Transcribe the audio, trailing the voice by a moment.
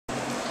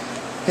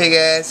Hey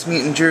guys,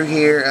 Mutant Drew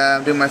here.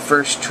 I'm doing my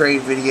first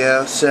trade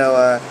video.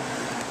 So,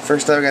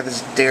 first up I got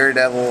this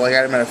Daredevil. I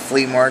got him at a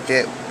flea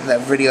market.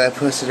 That video I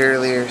posted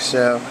earlier.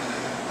 So,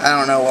 I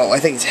don't know what. I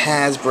think it's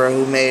Hasbro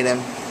who made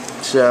him.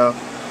 So,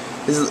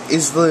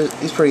 he's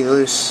pretty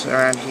loose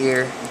around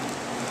here.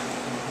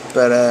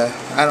 But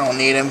I don't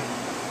need him.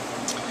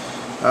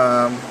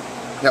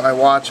 Got my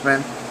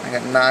Watchmen. I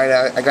got Night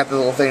Owl. I got the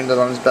little thing that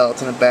on his belt.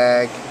 It's in a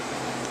bag.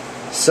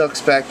 Silk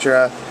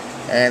Spectra.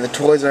 And the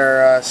Toys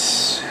R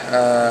Us,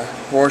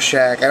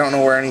 Rorschach. I don't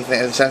know where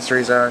anything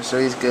accessories are, so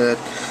he's good.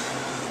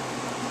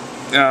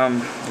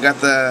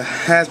 Got the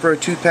Hasbro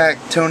 2-pack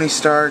Tony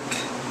Stark.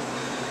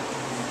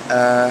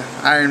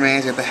 Iron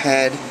Man's got the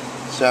head,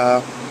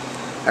 so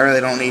I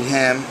really don't need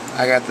him.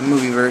 I got the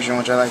movie version,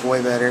 which I like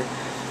way better.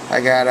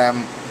 I got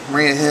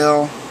Maria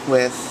Hill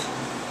with,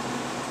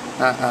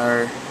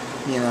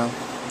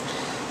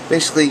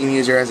 basically you can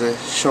use her as a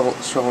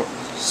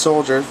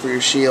soldier for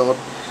your shield.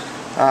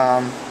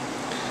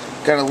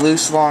 Got a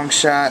loose long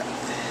shot.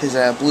 His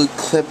blue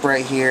clip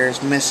right here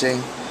is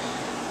missing,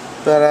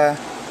 but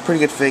pretty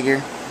good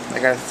figure. I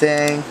got a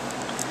Thing,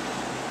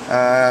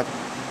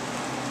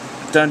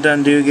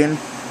 Dun Dugan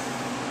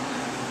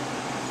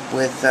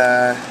with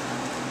the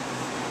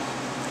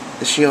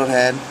shield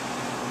head.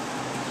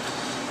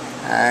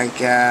 I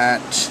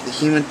got the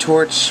Human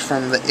Torch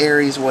from the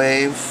Ares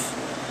wave,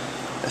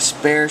 a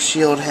spare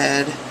shield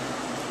head,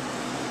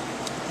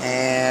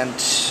 and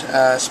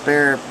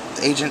spare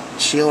Agent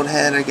Shield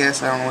head, I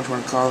guess. I don't know which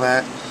one to call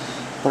that.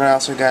 But I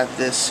also got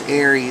this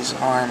Ares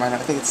arm. I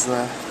think it's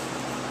the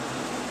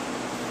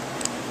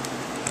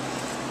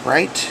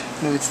right?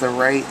 Maybe it's the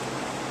right.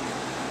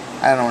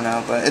 I don't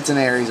know, but it's an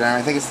Ares arm.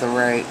 I think it's the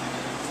right.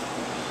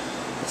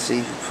 Let's see,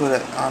 if you put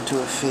it onto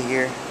a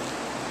figure,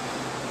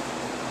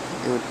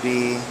 it would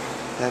be,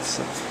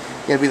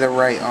 gotta be the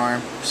right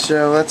arm.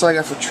 So that's all I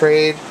got for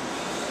trade.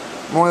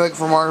 I'm only looking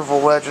for Marvel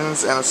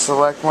Legends and a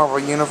select Marvel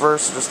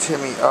Universe, so just hit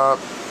me up.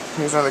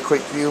 Here's another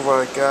quick view of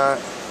what I got.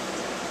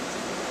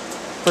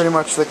 Pretty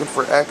much looking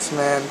for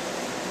X-Men.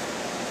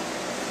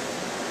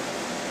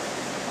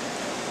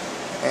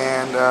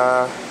 And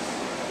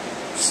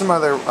some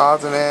other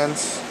odds and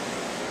ends.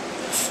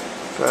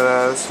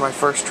 But this is my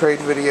first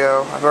trade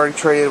video. I've already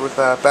traded with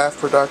Bath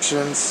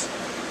Productions,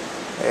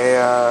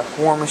 a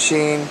War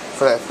Machine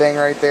for that thing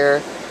right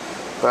there.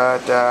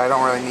 But I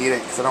don't really need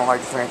it because I don't like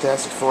the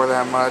Fantastic Four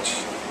that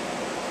much.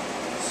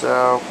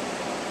 So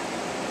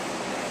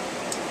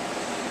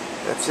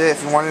that's it.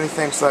 If you want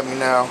anything, just let me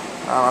know.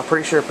 I'm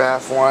pretty sure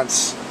Bath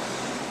wants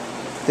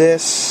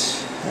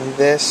this and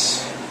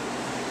this,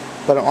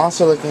 but I'm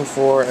also looking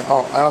for,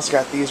 oh, I also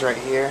got these right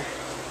here.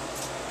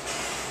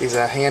 These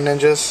Hand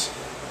Ninjas.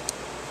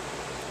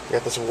 I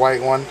got this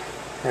white one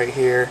right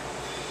here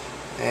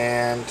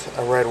and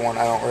a red one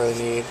I don't really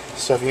need.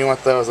 So if you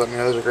want those, let me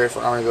know. Those are great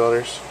for army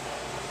builders.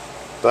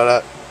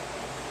 But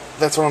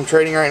that's what I'm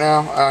trading right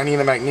now. I need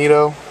a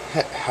Magneto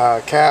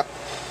cap.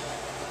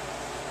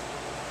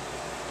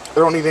 I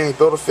don't need any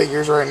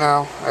Build-A-Figures right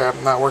now.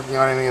 I'm not working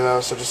on any of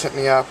those, so just hit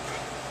me up,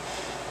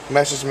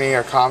 message me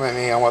or comment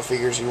me on what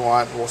figures you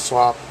want. We'll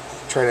swap,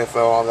 trade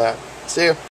info, all that. See you.